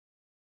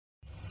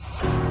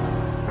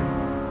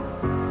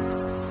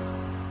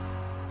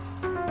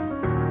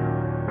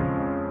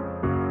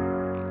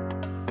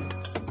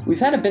We've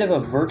had a bit of a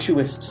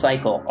virtuous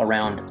cycle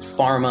around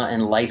pharma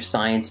and life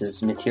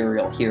sciences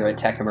material here at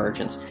Tech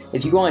Emergence.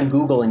 If you go on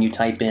Google and you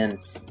type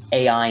in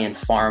AI and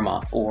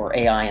pharma or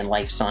AI and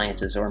life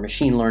sciences or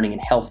machine learning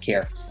and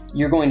healthcare,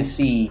 you're going to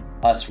see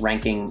us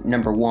ranking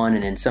number one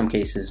and in some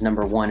cases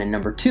number one and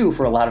number two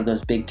for a lot of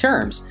those big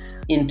terms.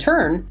 In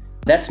turn,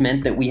 that's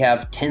meant that we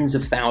have tens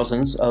of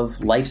thousands of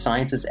life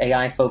sciences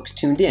AI folks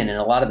tuned in. And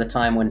a lot of the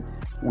time when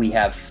we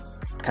have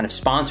kind of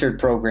sponsored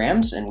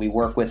programs and we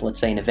work with, let's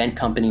say, an event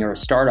company or a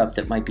startup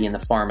that might be in the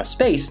pharma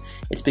space,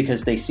 it's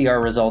because they see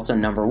our results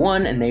on number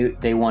one and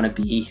they want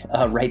to be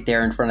right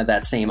there in front of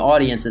that same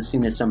audience as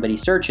soon as somebody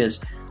searches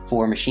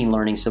for machine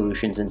learning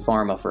solutions in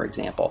pharma, for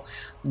example.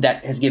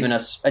 That has given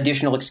us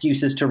additional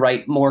excuses to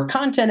write more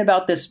content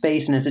about this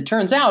space. And as it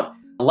turns out,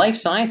 life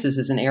sciences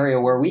is an area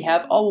where we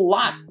have a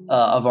lot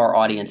of our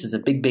audience, is a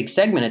big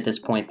segment at this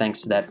point,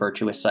 thanks to that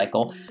virtuous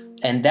cycle.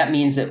 And that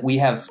means that we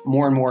have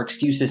more and more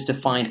excuses to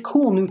find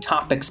cool new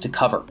topics to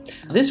cover.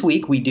 This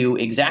week, we do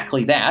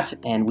exactly that,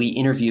 and we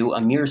interview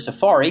Amir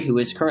Safari, who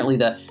is currently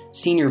the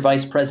Senior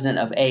Vice President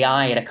of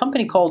AI at a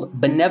company called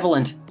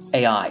Benevolent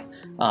AI.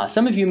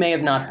 Some of you may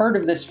have not heard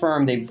of this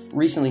firm. They've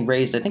recently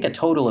raised, I think, a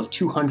total of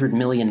 $200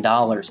 million.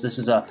 This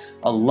is a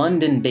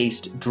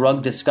London-based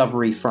drug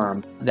discovery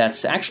firm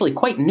that's actually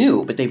quite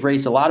new, but they've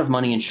raised a lot of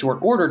money in short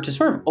order to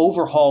sort of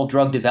overhaul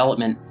drug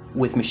development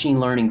with machine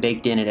learning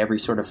baked in at every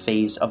sort of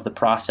phase of the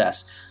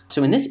process.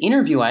 So in this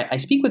interview, I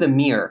speak with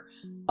Amir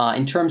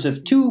in terms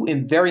of two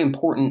very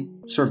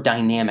important sort of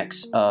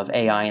dynamics of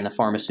AI in the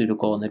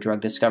pharmaceutical and the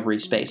drug discovery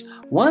space.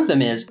 One of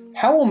them is,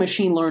 how will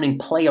machine learning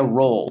play a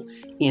role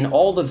in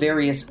all the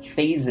various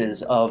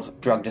phases of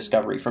drug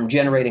discovery, from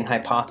generating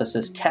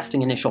hypothesis,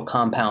 testing initial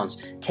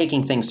compounds,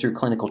 taking things through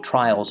clinical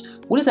trials?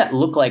 What does that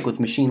look like with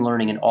machine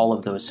learning in all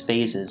of those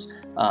phases?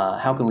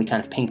 How can we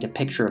kind of paint a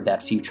picture of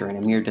that future? And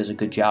Amir does a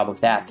good job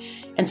of that.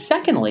 And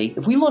secondly,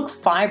 if we look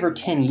 5 or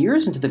 10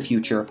 years into the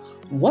future,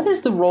 what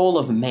is the role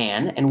of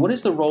man and what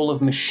is the role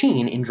of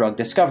machine in drug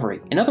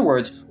discovery? In other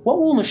words, what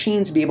will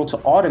machines be able to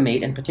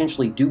automate and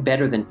potentially do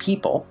better than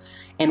people?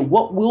 And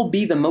what will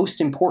be the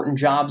most important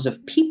jobs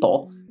of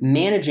people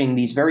managing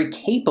these very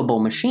capable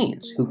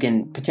machines who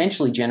can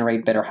potentially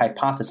generate better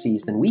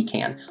hypotheses than we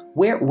can?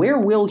 Where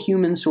will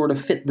humans sort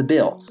of fit the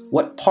bill?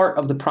 What part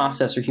of the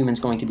process are humans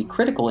going to be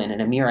critical in?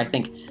 And Amir, I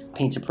think,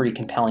 paints a pretty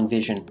compelling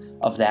vision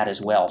of that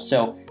as well.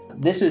 So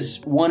this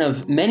is one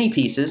of many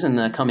pieces in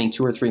the coming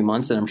 2 or 3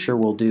 months that I'm sure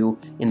we'll do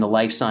in the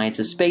life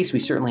sciences space. We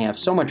certainly have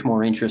so much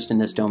more interest in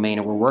this domain,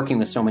 and we're working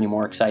with so many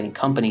more exciting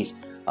companies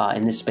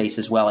in this space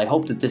as well. I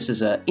hope that this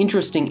is an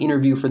interesting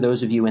interview for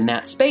those of you in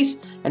that space.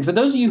 And for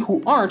those of you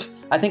who aren't,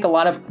 I think a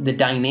lot of the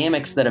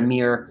dynamics that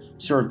Amir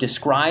sort of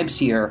describes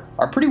here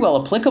are pretty well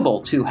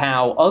applicable to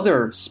how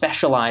other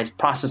specialized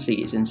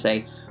processes in,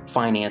 say,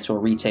 finance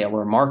or retail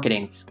or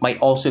marketing might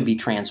also be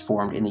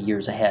transformed in the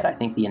years ahead. I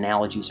think the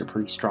analogies are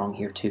pretty strong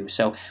here too.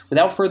 So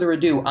without further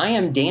ado, I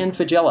am Dan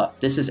Faggella.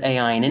 This is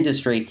AI in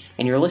Industry,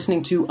 and you're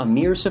listening to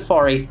Amir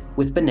Safari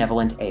with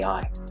Benevolent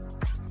AI.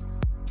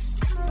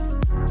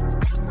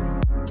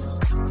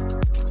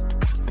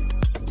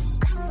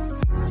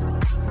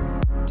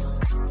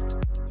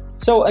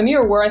 So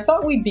Amir, where I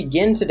thought we'd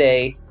begin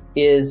today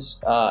is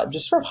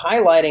just sort of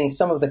highlighting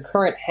some of the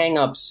current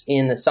hangups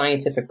in the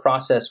scientific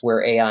process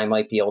where AI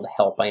might be able to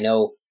help. I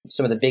know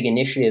some of the big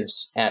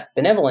initiatives at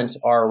Benevolent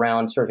are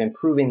around sort of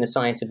improving the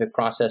scientific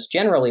process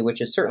generally, which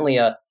is certainly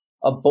a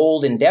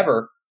bold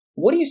endeavor.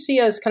 What do you see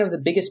as kind of the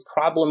biggest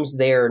problems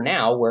there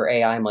now where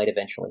AI might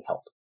eventually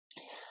help?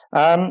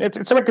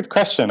 It's a very good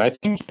question. I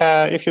think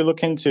if you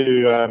look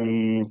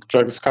into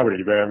drug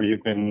discovery, where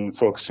we've been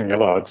focusing a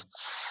lot,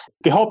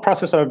 the whole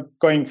process of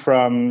going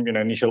from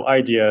initial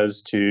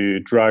ideas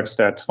to drugs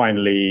that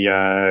finally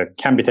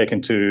can be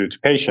taken to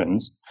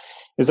patients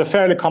is a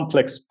fairly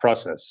complex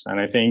process.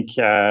 And I think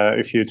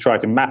if you try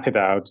to map it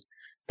out,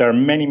 there are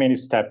many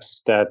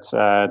steps that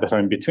are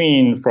in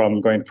between,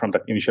 from going from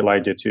that initial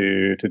idea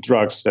to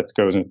drugs that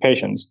goes into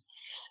patients.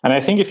 And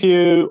I think if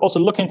you also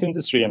look into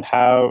industry and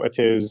how it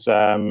is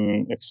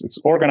it's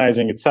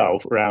organizing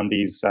itself around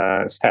these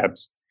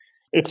steps,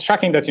 it's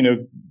tracking that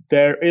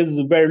there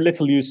is very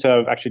little use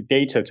of actually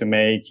data to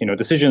make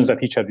decisions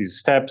at each of these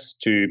steps,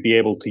 to be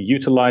able to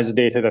utilize the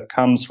data that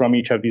comes from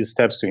each of these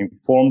steps to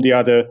inform the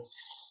other.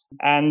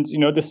 And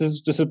this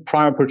is just a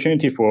prime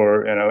opportunity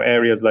for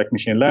areas like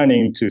machine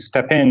learning to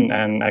step in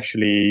and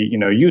actually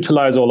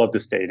utilize all of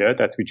this data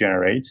that we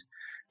generate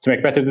to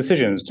make better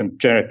decisions, to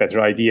generate better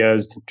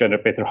ideas, to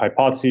generate better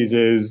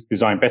hypotheses,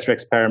 design better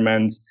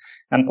experiments,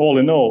 and all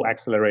in all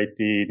accelerate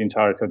the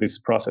entirety of this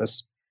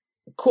process.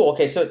 Cool.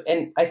 Okay. So,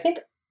 and I think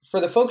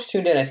for the folks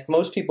tuned in, I think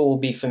most people will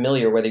be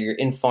familiar, whether you're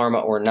in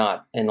pharma or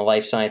not in the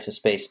life sciences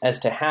space, as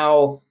to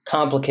how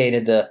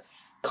complicated the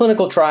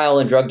clinical trial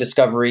and drug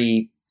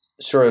discovery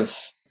sort of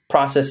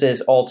process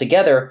is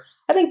altogether.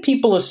 I think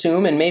people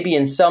assume, and maybe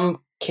in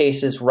some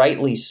cases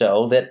rightly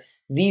so, that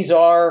these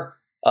are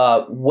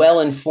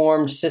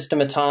well-informed,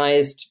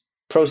 systematized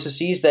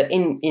processes that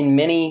in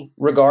many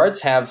regards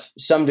have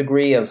some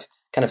degree of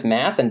kind of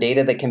math and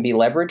data that can be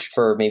leveraged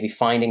for maybe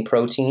finding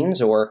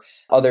proteins or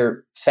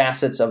other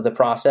facets of the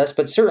process.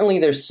 But certainly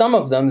there's some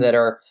of them that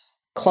are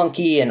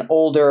clunky and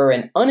older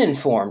and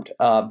uninformed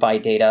by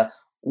data.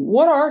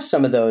 What are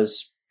some of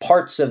those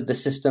parts of the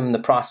system, the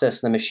process,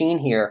 the machine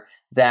here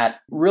that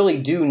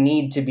really do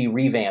need to be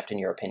revamped, in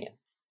your opinion?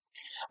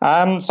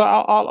 So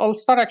I'll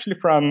start actually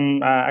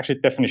from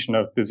definition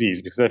of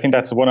disease, because I think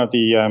that's one of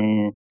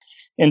the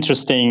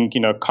interesting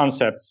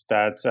concepts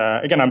that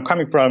again, I'm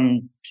coming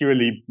from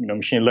purely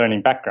machine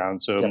learning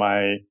background, so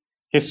my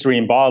history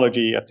in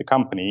biology at the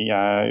company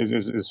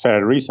is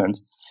fairly recent.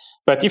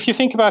 But if you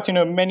think about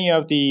many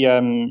of the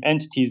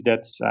entities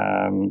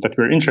that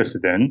we're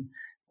interested in,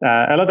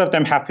 a lot of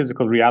them have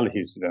physical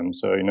realities to them.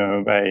 So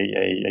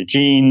a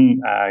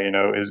gene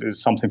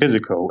is something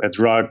physical. A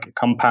drug, a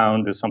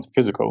compound is something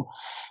physical.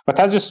 But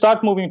as you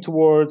start moving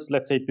towards,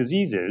 let's say,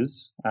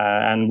 diseases,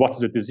 and what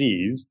is a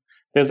disease,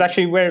 there's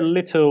actually very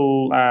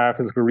little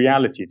physical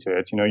reality to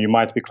it. You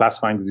might be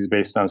classifying disease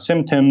based on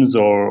symptoms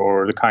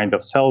or the kind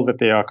of cells that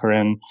they occur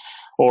in,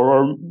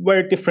 or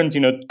very different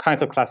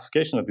kinds of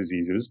classification of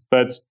diseases.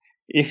 But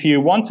if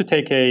you want to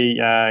take a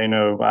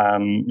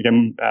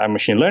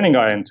machine learning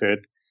guy into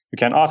it, you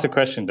can ask a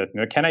question that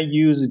can I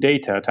use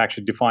data to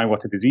actually define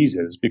what a disease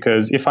is?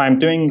 Because if I'm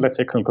doing, let's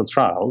say, clinical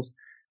trials,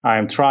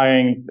 I'm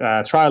trialing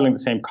the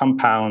same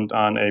compound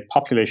on a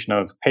population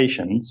of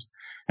patients,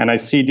 and I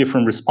see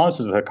different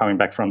responses that are coming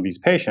back from these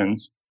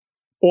patients.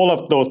 All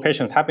of those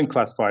patients have been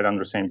classified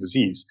under the same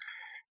disease.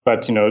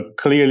 But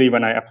clearly,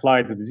 when I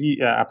apply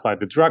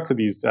the drug to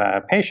these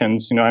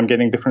patients, I'm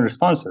getting different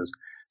responses.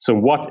 So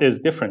what is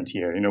different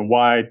here?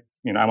 Why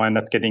am I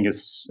not getting a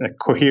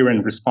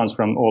coherent response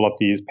from all of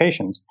these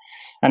patients?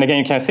 And again,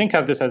 you can think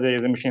of this as a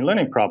machine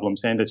learning problem,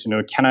 saying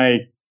that can I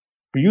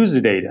use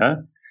the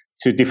data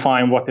to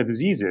define what the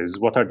disease is,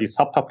 what are the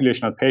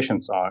subpopulation of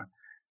patients are,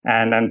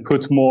 and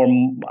put more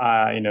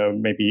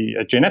maybe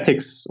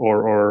genetics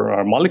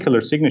or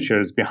molecular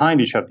signatures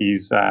behind each of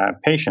these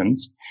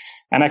patients,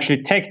 and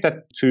actually take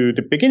that to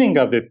the beginning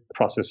of the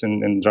process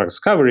in drug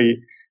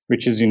discovery,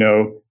 which is,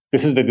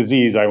 this is the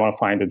disease, I want to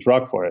find a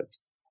drug for it.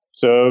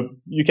 So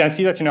you can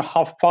see that,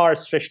 how far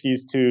stretched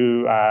these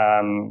two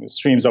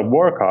streams of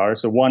work are.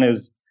 So one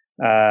is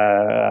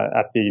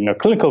at the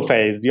clinical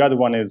phase, the other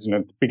one is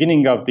the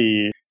beginning of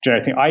the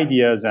generating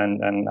ideas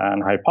and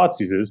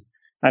hypotheses.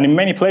 And in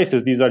many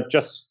places, these are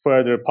just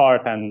further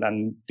apart,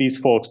 and these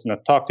folks do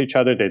not talk to each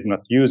other. They do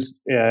not use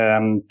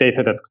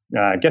data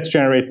that gets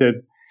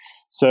generated.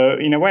 So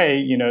in a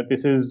way,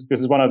 this is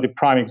one of the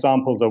prime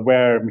examples of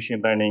where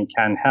machine learning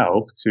can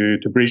help to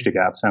bridge the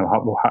gaps and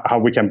how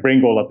we can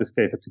bring all of this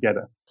data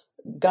together.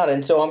 Got it.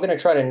 And so I'm going to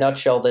try to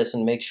nutshell this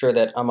and make sure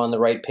that I'm on the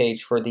right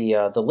page for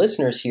the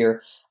listeners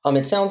here.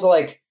 It sounds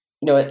like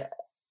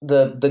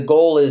the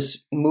goal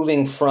is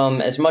moving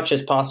from as much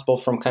as possible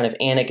from kind of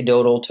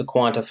anecdotal to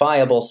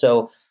quantifiable.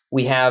 So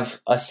we have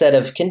a set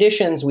of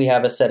conditions, we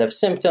have a set of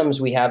symptoms,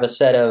 we have a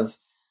set of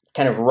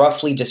kind of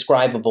roughly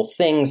describable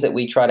things that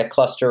we try to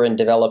cluster and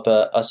develop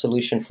a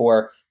solution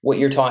for. What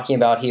you're talking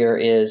about here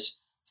is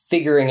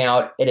figuring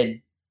out at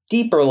a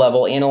deeper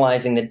level,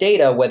 analyzing the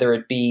data, whether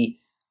it be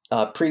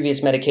previous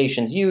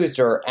medications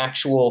used or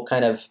actual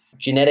kind of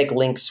genetic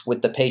links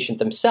with the patient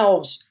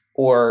themselves,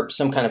 or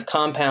some kind of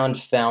compound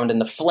found in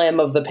the phlegm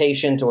of the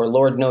patient, or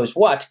Lord knows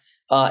what.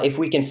 If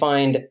we can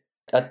find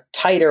a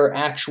tighter,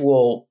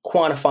 actual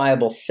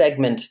quantifiable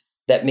segment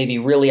that maybe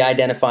really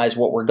identifies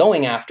what we're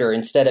going after,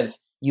 instead of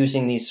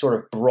using these sort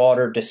of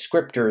broader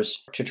descriptors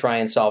to try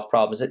and solve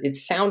problems. It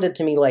sounded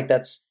to me like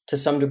that's to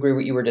some degree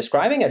what you were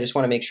describing. I just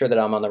want to make sure that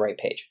I'm on the right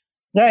page.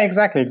 Yeah,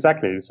 exactly.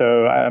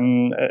 So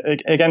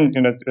again,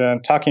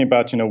 talking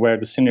about where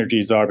the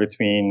synergies are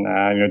between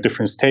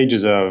different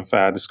stages of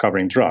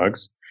discovering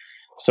drugs.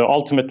 So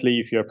ultimately,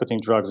 if you're putting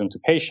drugs into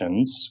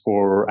patients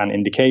for an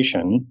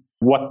indication,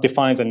 what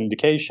defines an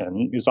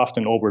indication is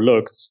often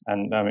overlooked.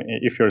 And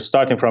if you're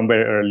starting from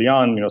very early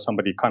on,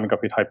 somebody coming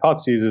up with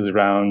hypotheses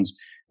around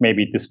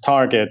maybe this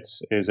target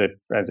is a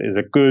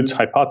good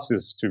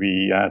hypothesis to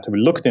be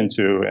looked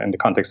into in the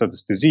context of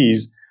this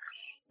disease,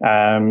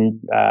 and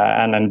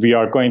then we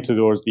are going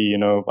towards the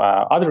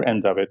other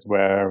end of it,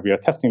 where we are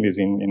testing this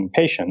in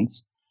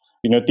patients.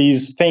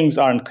 These things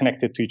aren't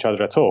connected to each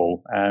other at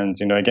all. And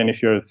again,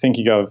 if you're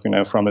thinking of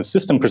from a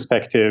system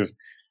perspective,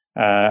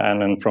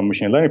 and then from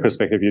machine learning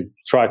perspective, you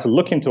try to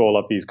look into all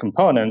of these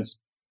components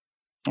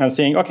and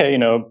saying, okay,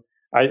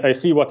 I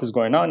see what is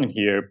going on in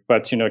here,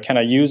 but can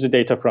I use the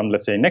data from,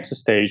 let's say, next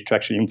stage to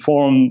actually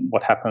inform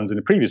what happens in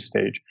the previous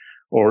stage,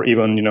 or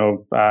even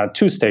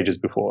 2 stages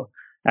before?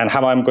 And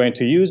how I'm going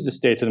to use this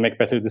data to make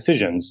better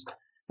decisions.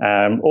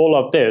 All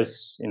of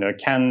this,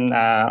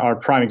 are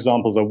prime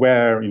examples of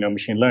where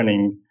machine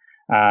learning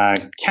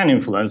can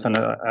influence, and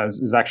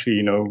is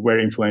actually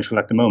very influential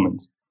at the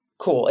moment.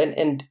 Cool.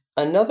 And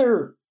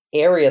another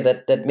area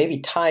that maybe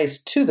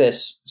ties to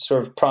this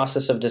sort of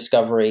process of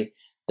discovery,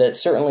 that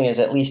certainly is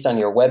at least on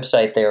your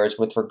website there, is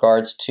with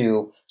regards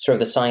to sort of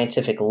the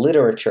scientific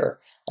literature.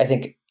 I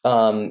think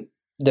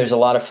there's a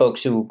lot of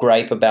folks who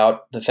gripe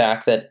about the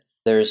fact that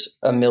there's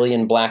a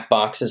million black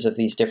boxes of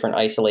these different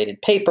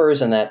isolated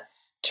papers, and that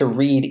to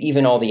read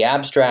even all the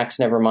abstracts,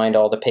 never mind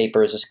all the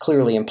papers, is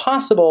clearly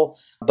impossible,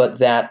 but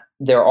that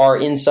there are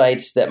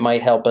insights that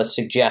might help us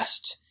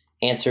suggest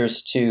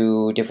answers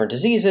to different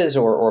diseases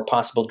or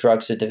possible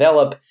drugs to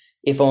develop,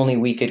 if only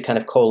we could kind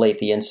of collate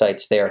the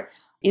insights there.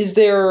 Is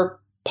there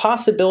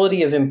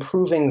possibility of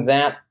improving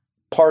that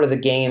part of the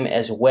game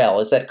as well?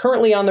 Is that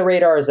currently on the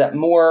radar? Is that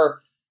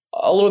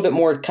a little bit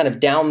more kind of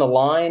down the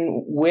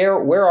line?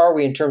 Where are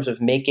we in terms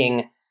of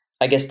making,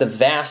 I guess, the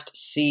vast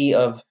sea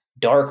of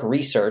dark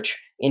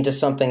research into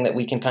something that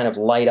we can kind of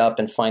light up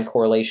and find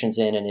correlations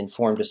in and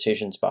inform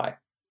decisions by?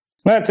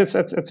 No, it's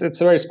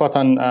a very spot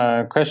on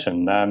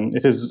question.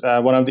 It is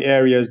one of the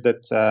areas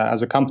that,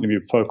 as a company,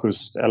 we've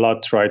focused a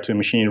lot, try to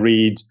machine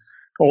read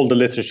all the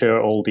literature,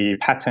 all the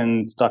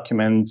patent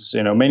documents.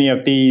 Many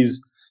of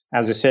these,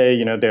 as you say,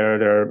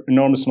 there are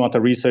enormous amount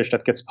of research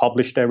that gets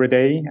published every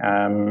day.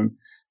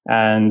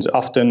 And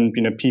often,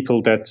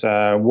 people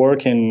that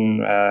work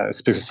in a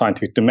specific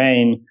scientific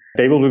domain,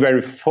 they will be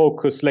very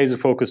laser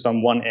focused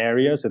on one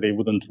area. So they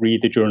wouldn't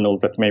read the journals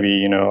that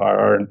maybe,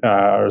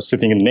 are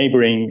sitting in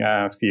neighboring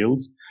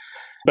fields.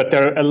 But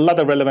there are a lot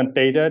of relevant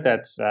data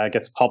that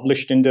gets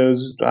published in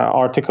those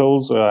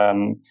articles,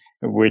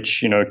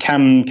 which,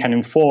 can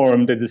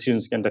inform the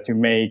decisions that you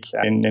make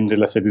in the,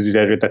 let's say, disease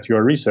area that you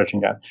are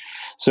researching at.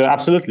 So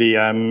absolutely,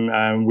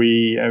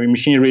 we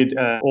machine read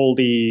all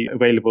the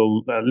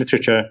available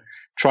literature,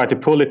 try to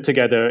pull it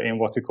together in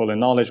what we call a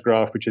knowledge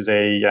graph, which is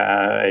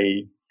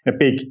a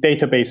big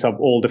database of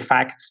all the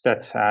facts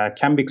that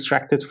can be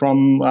extracted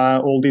from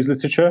all these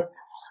literature.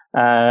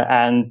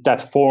 And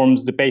that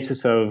forms the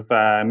basis of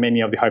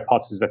many of the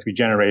hypotheses that we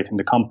generate in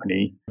the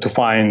company to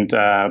find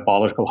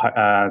biological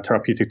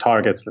therapeutic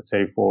targets, let's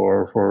say,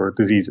 for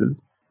diseases.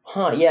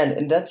 Yeah,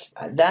 and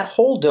that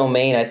whole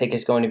domain, I think,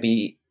 is going to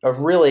be a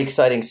really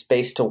exciting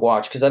space to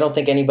watch, because I don't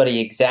think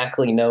anybody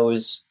exactly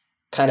knows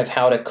kind of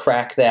how to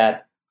crack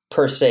that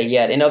per se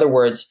yet. In other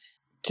words,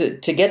 to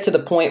get to the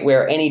point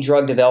where any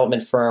drug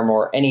development firm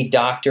or any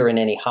doctor in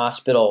any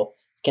hospital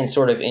can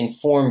sort of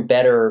inform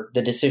better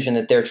the decision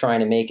that they're trying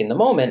to make in the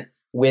moment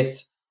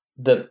with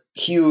the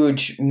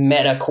huge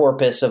meta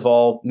corpus of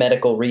all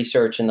medical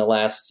research in the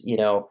last,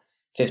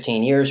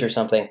 15 years or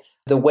something.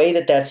 The way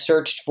that that's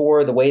searched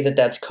for, the way that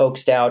that's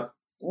coaxed out,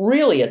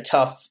 really a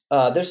tough,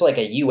 there's like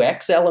a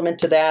UX element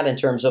to that in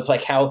terms of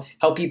like how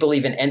people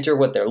even enter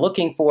what they're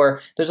looking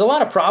for. There's a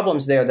lot of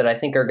problems there that I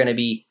think are going to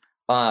be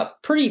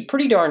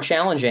pretty darn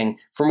challenging.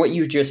 From what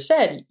you just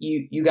said,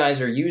 you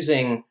guys are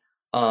using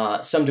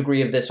some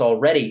degree of this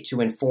already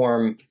to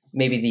inform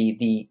maybe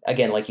the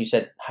again, like you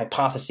said,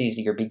 hypotheses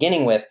that you're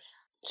beginning with.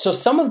 So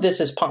some of this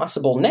is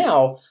possible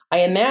now. I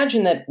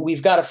imagine that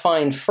we've got to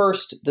find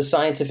first the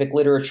scientific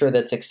literature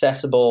that's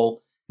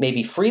accessible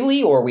maybe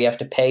freely, or we have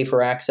to pay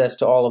for access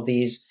to all of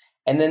these.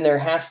 And then there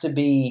has to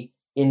be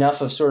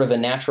enough of sort of a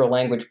natural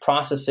language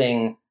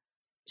processing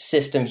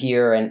system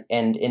here and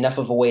enough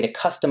of a way to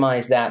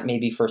customize that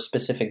maybe for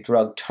specific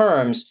drug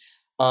terms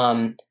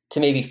to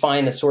maybe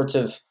find the sorts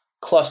of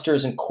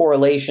clusters and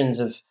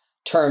correlations of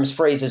terms,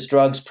 phrases,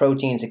 drugs,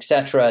 proteins,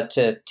 etc.,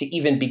 to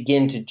even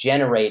begin to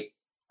generate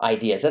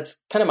ideas.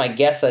 That's kind of my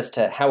guess as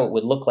to how it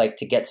would look like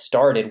to get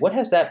started. What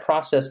has that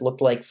process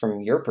looked like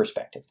from your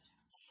perspective?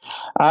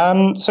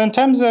 So in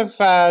terms of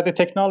the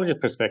technology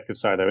perspective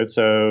side of it,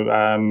 so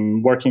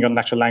working on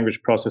natural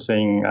language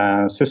processing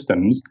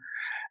systems,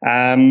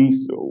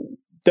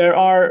 there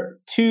are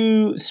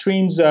two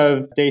streams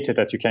of data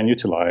that you can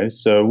utilize.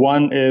 So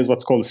one is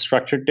what's called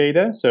structured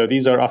data. So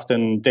these are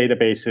often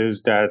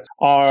databases that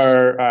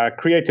are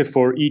created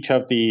for each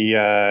of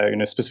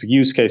the specific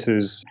use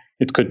cases.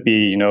 It could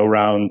be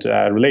around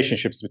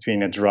relationships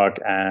between a drug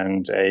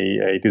and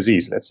a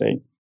disease, let's say.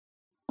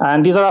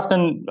 And these are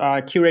often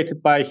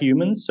curated by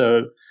humans.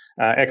 So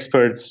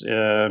experts,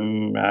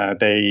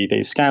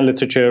 they scan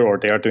literature or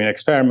they are doing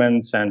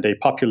experiments and they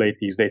populate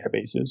these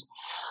databases.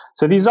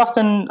 So these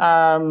often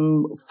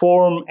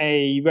form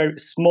a very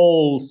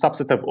small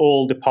subset of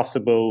all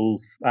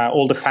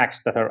the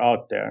facts that are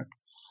out there.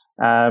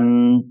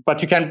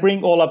 But you can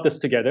bring all of this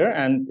together,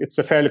 and it's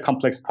a fairly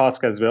complex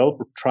task as well,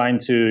 trying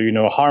to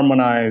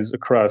harmonize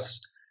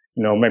across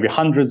maybe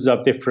hundreds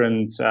of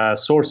different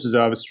sources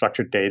of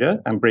structured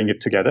data and bring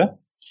it together.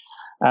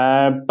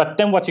 But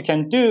then what you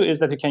can do is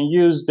that you can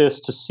use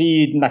this to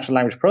seed natural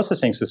language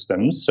processing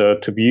systems. So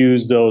to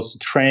use those to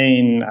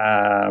train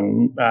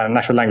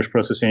natural language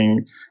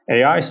processing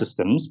AI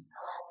systems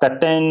that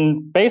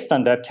then, based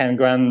on that, can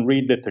go and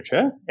read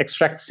literature,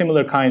 extract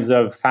similar kinds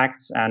of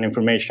facts and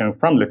information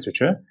from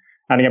literature,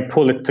 and you can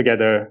pull it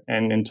together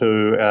and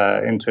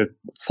into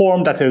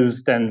form that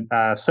is then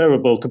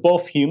servable to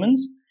both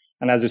humans.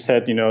 And as you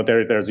said,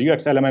 there's a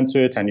UX element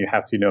to it, and you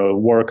have to,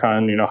 work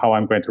on, how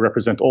I'm going to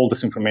represent all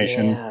this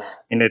information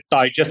in a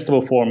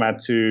digestible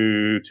format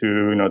to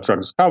drug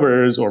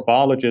discoverers or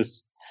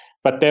biologists.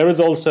 But there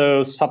is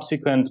also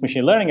subsequent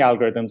machine learning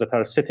algorithms that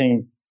are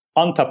sitting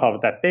on top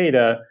of that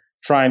data,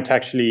 trying to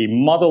actually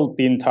model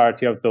the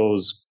entirety of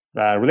those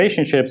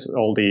relationships,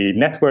 all the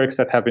networks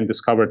that have been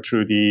discovered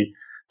through the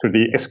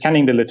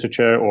scanning the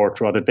literature or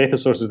through other data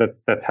sources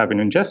that have been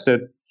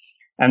ingested.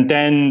 And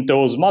then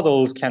those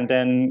models can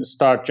then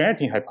start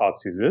generating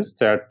hypotheses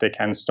that they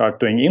can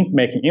start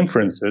making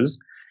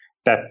inferences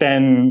that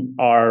then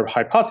are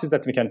hypotheses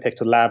that we can take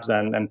to labs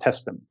and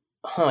test them.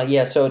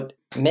 Yeah. So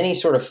many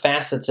sort of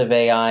facets of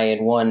AI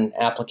in one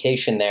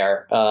application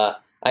there.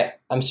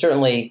 I'm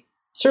certainly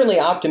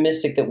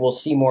optimistic that we'll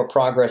see more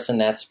progress in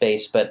that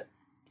space, but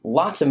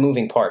lots of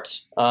moving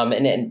parts.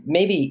 And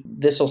maybe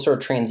this will sort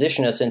of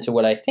transition us into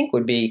what I think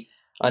would be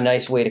a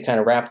nice way to kind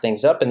of wrap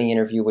things up in the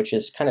interview, which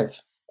is kind of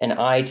an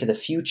eye to the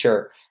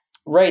future.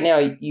 Right now,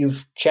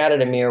 you've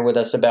chatted, Amir, with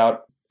us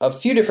about a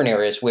few different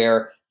areas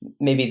where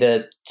maybe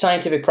the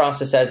scientific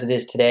process as it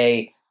is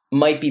today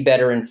might be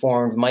better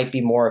informed, might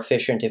be more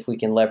efficient if we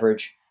can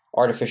leverage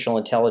artificial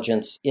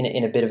intelligence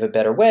in a bit of a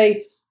better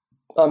way.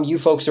 You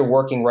folks are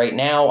working right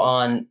now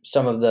on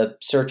some of the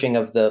searching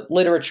of the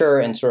literature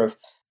and sort of,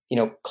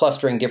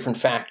 clustering different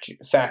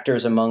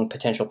factors among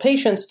potential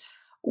patients.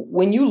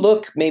 When you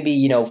look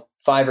maybe,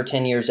 5 or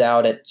 10 years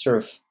out at sort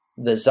of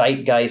the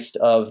zeitgeist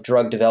of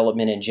drug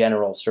development in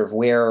general, sort of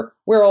where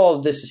all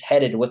of this is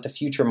headed, what the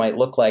future might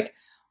look like,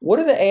 what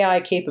are the AI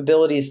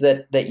capabilities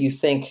that you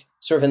think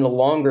sort of in the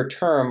longer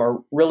term are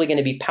really going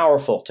to be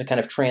powerful to kind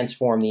of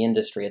transform the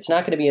industry? It's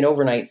not going to be an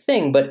overnight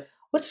thing, but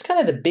what's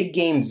kind of the big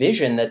game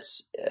vision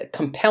that's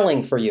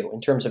compelling for you in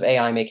terms of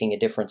AI making a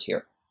difference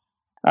here?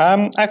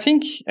 I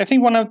think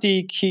one of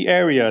the key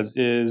areas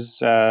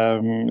is,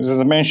 as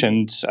I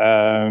mentioned,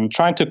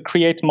 trying to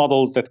create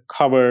models that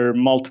cover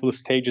multiple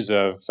stages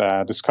of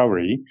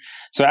discovery.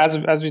 So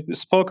as we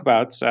spoke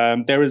about,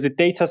 there is a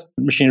data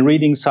machine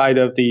reading side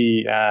of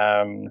the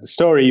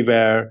story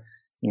where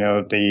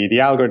the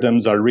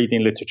algorithms are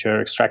reading literature,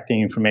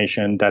 extracting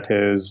information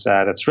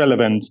that's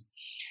relevant.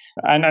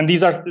 And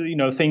these are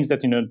things that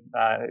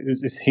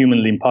is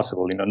humanly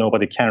impossible.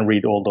 Nobody can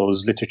read all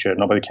those literature.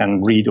 Nobody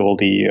can read all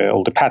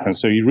the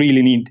patterns. So you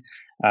really need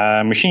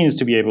machines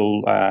to be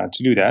able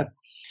to do that.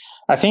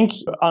 I think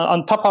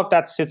on top of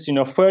that sits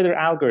further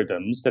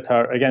algorithms that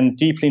are again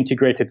deeply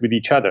integrated with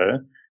each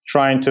other,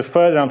 trying to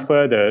further and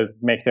further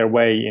make their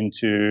way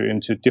into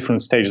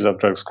different stages of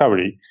drug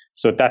discovery.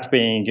 So that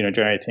being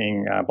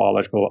generating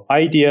biological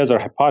ideas or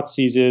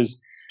hypotheses,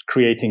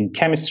 creating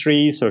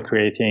chemistry, so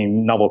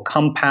creating novel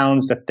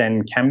compounds that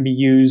then can be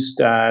used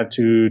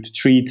to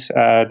treat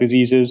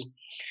diseases,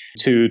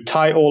 to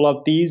tie all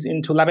of these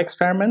into lab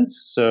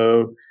experiments.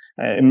 So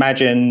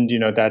imagine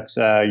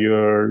that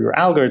your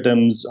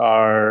algorithms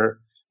are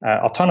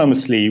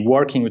autonomously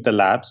working with the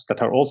labs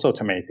that are also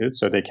automated,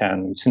 so they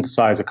can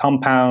synthesize a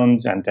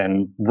compound and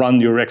then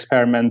run your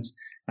experiment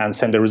and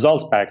send the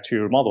results back to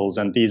your models.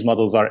 And these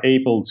models are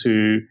able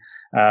to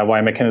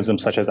via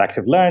mechanisms such as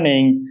active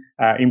learning,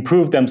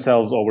 improve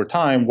themselves over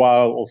time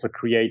while also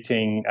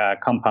creating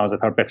compounds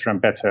that are better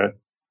and better.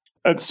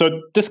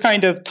 So this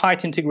kind of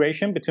tight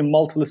integration between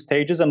multiple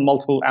stages and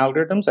multiple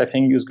algorithms, I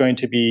think, is going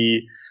to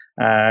be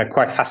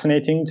quite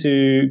fascinating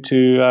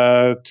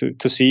to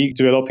see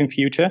developing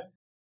future.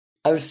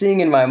 I'm seeing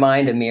in my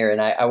mind, Amir,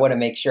 and I want to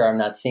make sure I'm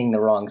not seeing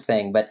the wrong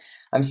thing, but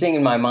I'm seeing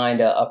in my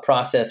mind a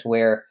process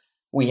where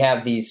we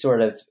have these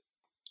sort of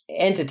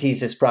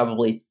entities is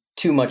probably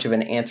too much of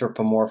an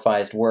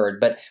anthropomorphized word,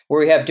 but where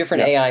we have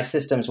different AI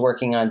systems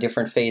working on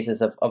different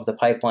phases of the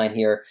pipeline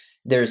here.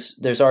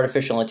 There's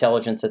artificial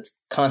intelligence that's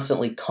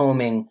constantly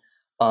combing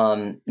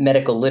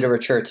medical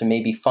literature to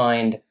maybe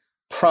find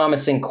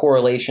promising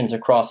correlations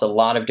across a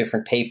lot of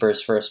different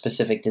papers for a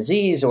specific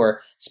disease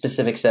or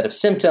specific set of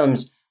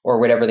symptoms or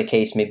whatever the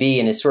case may be,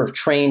 and is sort of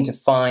trained to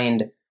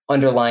find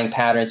underlying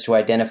patterns to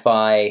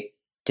identify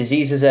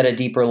diseases at a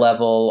deeper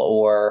level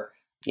or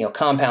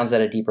compounds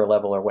at a deeper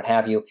level or what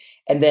have you.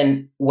 And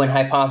then when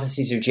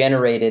hypotheses are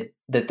generated,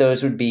 that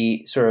those would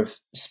be sort of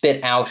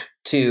spit out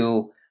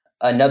to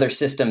another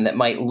system that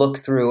might look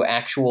through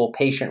actual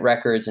patient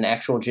records and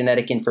actual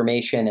genetic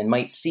information and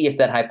might see if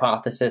that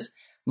hypothesis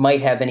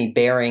might have any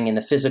bearing in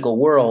the physical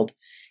world,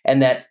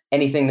 and that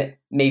anything that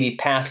maybe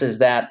passes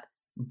that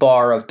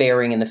bar of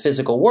bearing in the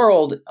physical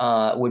world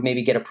would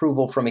maybe get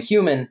approval from a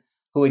human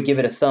who would give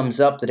it a thumbs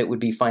up that it would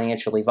be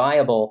financially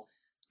viable,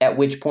 at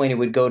which point it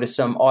would go to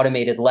some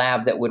automated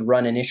lab that would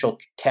run initial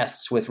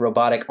tests with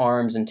robotic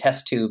arms and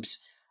test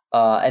tubes,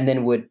 and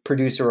then would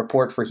produce a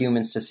report for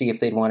humans to see if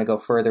they'd want to go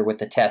further with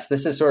the test.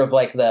 This is sort of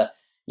like the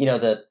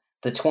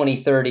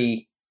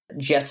 2030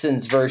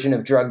 Jetsons version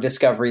of drug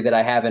discovery that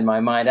I have in my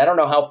mind. I don't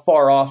know how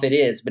far off it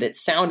is, but it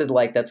sounded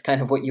like that's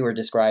kind of what you were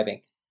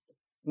describing.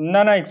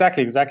 No,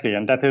 exactly.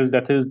 And that is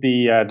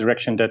the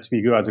direction that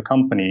we go as a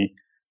company.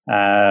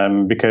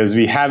 Because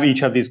we have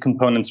each of these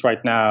components right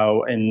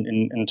now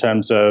in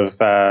terms of,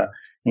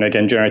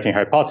 again, generating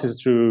hypotheses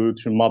through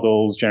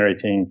models,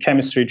 generating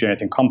chemistry,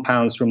 generating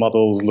compounds through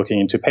models, looking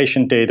into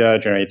patient data,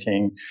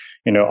 generating,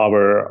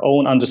 our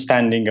own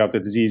understanding of the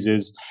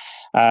diseases.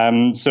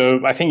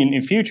 So I think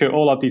in future,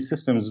 all of these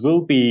systems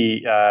will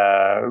be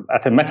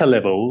at a meta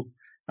level,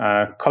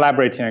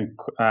 collaborating,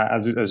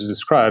 as you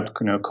described,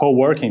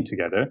 co-working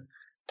together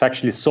to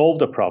actually solve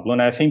the problem.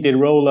 And I think the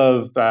role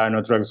of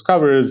drug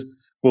discoverers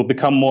will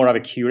become more of a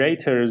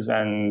curators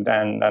and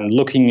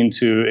looking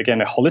into,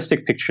 again, a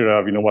holistic picture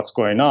of what's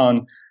going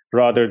on,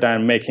 rather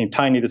than making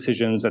tiny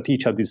decisions at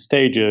each of these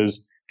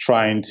stages,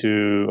 trying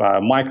to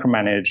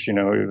micromanage,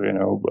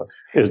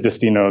 is this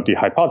the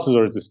hypothesis,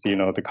 or is this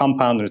the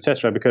compound,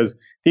 etc. Because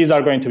these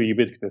are going to be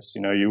ubiquitous.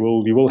 You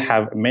will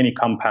have many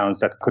compounds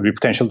that could be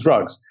potential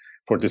drugs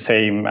for the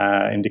same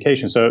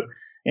indication. So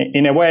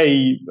in a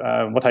way,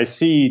 what I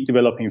see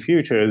developing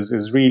futures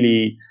is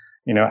really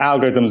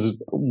algorithms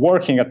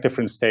working at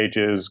different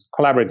stages,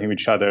 collaborating with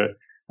each other,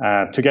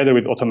 together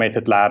with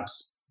automated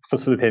labs,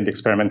 facilitating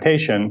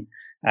experimentation.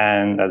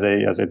 And as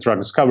a drug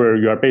discoverer,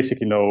 you are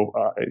basically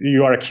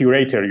you are a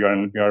curator.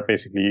 You are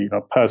basically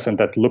a person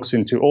that looks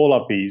into all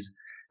of these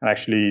and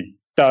actually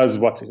does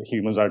what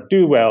humans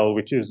do well,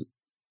 which is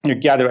you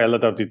gather a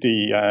lot of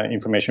the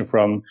information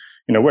from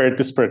very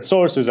disparate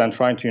sources and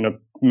trying to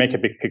make a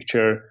big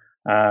picture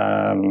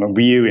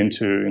view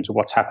into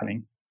what's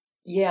happening.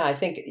 Yeah, I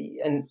think,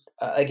 and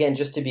again,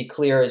 just to be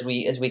clear, as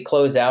we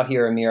close out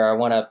here, Amir, I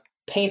want to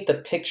paint the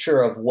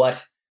picture of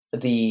what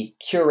the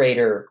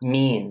curator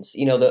means.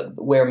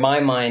 Where my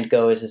mind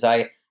goes is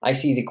I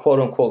see the quote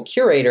unquote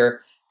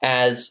curator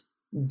as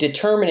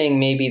determining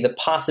maybe the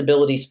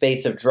possibility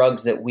space of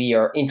drugs that we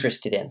are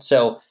interested in.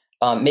 So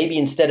maybe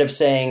instead of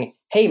saying,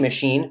 hey,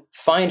 machine,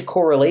 find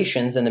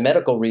correlations in the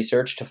medical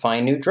research to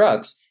find new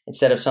drugs,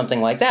 instead of something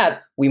like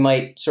that, we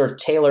might sort of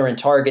tailor and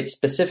target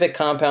specific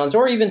compounds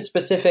or even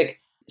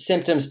specific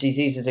symptoms,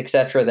 diseases,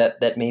 etc.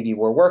 that maybe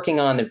we're working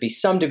on. There'd be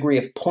some degree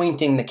of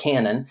pointing the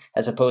cannon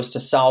as opposed to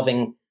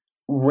solving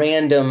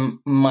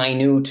random,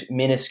 minute,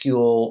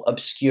 minuscule,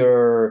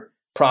 obscure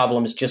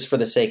problems just for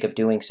the sake of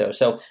doing so.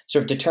 So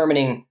sort of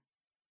determining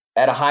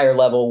at a higher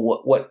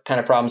level what kind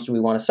of problems do we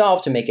want to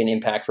solve to make an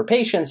impact for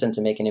patients and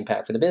to make an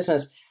impact for the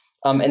business.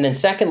 And then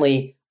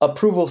secondly,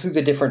 approval through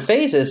the different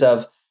phases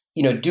of,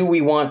 do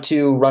we want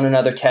to run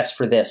another test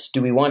for this?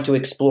 Do we want to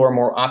explore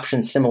more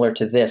options similar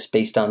to this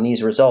based on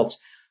these results?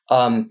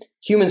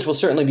 Humans will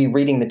certainly be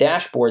reading the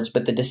dashboards,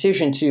 but the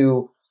decision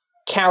to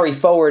carry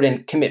forward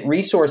and commit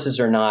resources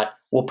or not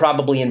will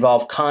probably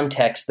involve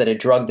context that a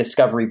drug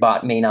discovery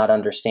bot may not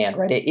understand,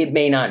 right? It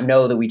may not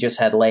know that we just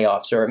had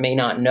layoffs, or it may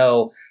not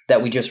know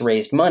that we just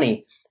raised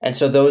money. And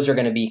so those are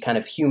going to be kind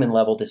of human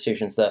level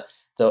decisions, the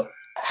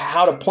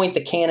how to point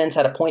the cannons,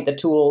 how to point the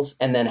tools,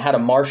 and then how to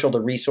marshal the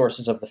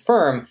resources of the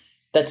firm.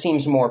 That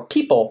seems more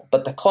people,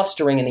 but the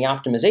clustering and the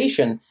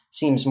optimization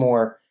seems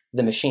more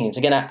the machines.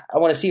 Again, I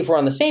want to see if we're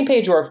on the same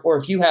page, or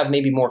if you have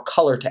maybe more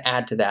color to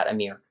add to that,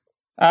 Amir.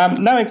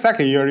 No,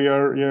 exactly.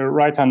 You're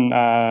right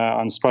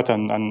on spot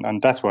on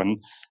that one.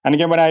 And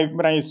again,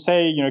 when I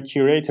say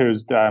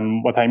curators,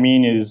 what I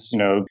mean is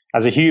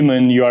as a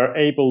human, you are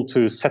able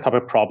to set up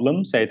a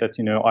problem, say that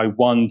I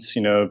want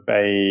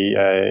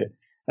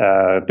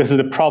this is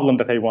the problem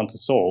that I want to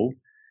solve.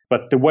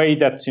 But the way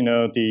that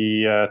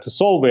to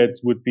solve it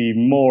would be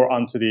more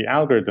onto the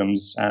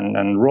algorithms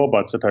and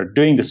robots that are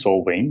doing the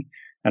solving.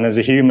 And as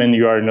a human,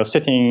 you are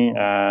sitting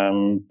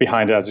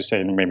behind, as you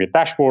say, maybe a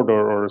dashboard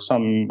or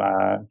some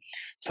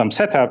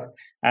setup,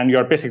 and you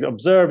are basically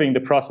observing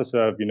the process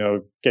of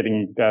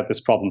getting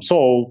this problem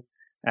solved,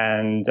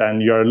 and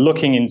you are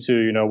looking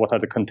into what are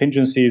the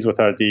contingencies, what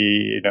are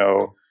the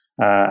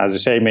as you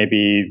say,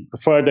 maybe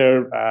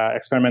further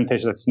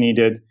experimentation that's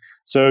needed.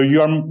 So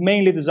you are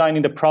mainly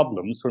designing the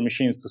problems for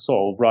machines to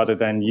solve, rather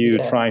than you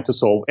trying to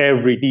solve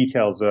every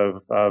details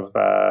of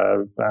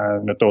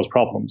those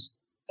problems.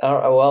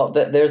 Well,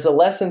 there's a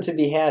lesson to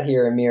be had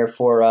here, Amir,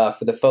 for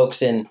the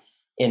folks in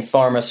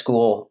pharma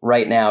school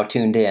right now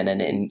tuned in,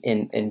 and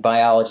in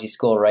biology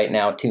school right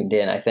now tuned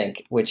in, I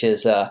think, which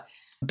is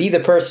be the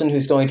person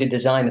who's going to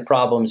design the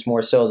problems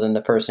more so than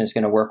the person who's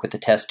going to work with the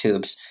test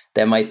tubes.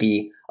 That might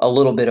be a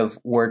little bit of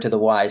word to the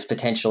wise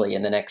potentially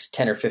in the next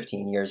 10 or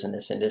 15 years in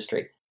this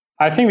industry.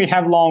 I think we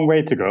have a long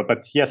way to go,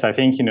 but yes, I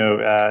think we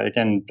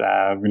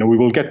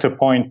will get to a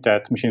point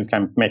that machines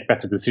can make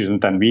better decisions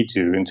than we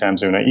do in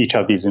terms of each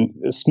of these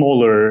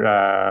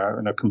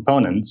smaller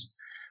components.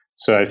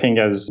 So I think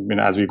as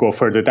we go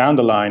further down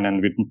the line,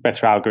 and with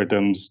better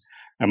algorithms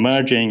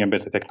emerging and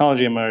better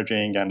technology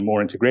emerging and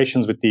more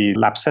integrations with the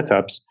lab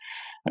setups,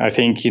 I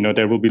think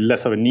there will be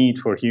less of a need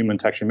for human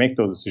to actually make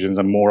those decisions,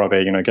 and more of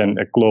a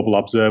a global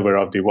observer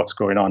of what's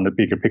going on in the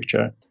bigger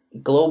picture.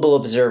 Global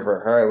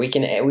observer. All right, we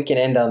can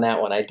end on that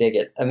one. I dig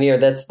it. Amir,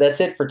 that's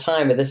it for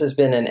time, but this has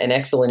been an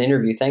excellent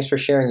interview. Thanks for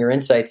sharing your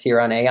insights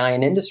here on AI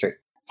and industry.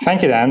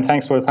 Thank you, Dan.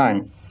 Thanks for the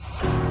time.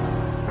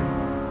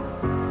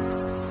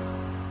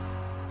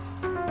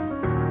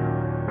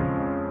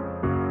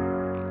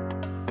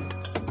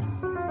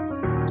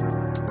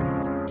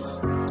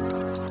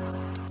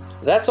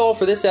 That's all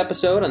for this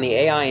episode on the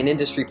AI and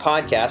Industry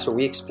podcast, where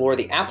we explore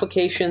the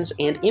applications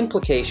and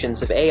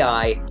implications of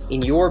AI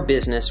in your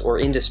business or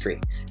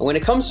industry. when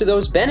it comes to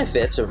those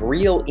benefits of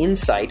real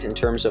insight in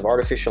terms of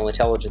artificial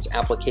intelligence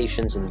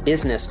applications in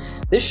business,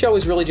 this show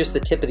is really just the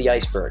tip of the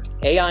iceberg.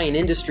 AI in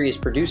Industry is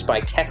produced by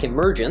Tech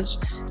Emergence,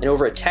 and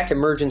over at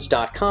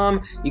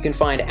techemergence.com, you can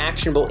find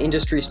actionable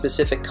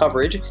industry-specific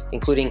coverage,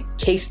 including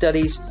case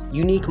studies,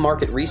 unique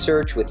market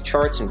research with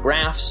charts and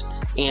graphs,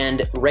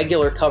 and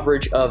regular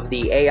coverage of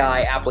the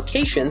AI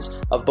applications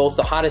of both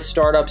the hottest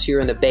startups here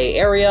in the Bay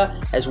Area,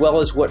 as well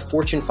as what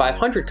Fortune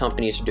 500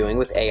 companies are doing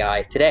with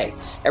AI today.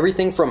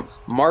 Everything from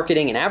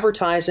marketing and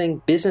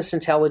advertising, business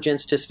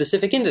intelligence, to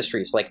specific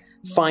industries like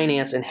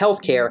finance and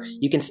healthcare.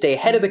 You can stay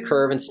ahead of the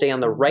curve and stay on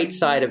the right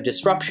side of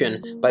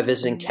disruption by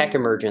visiting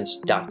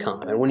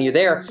techemergence.com. And when you're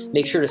there,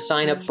 make sure to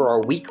sign up for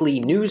our weekly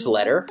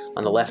newsletter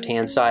on the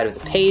left-hand side of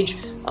the page.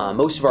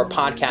 Most of our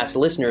podcast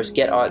listeners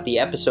get the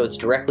episodes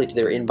directly to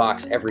their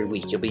inbox every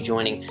week. You'll be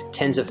joining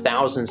tens of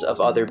thousands of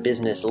other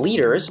business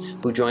leaders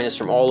who join us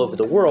from all over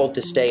the world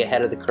to stay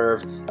ahead of the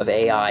curve of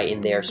AI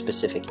in their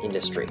specific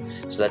industry.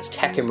 So that's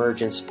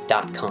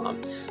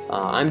techemergence.com.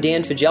 I'm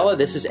Dan Faggella.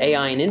 This is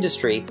AI in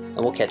Industry, and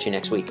we'll catch you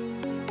next week.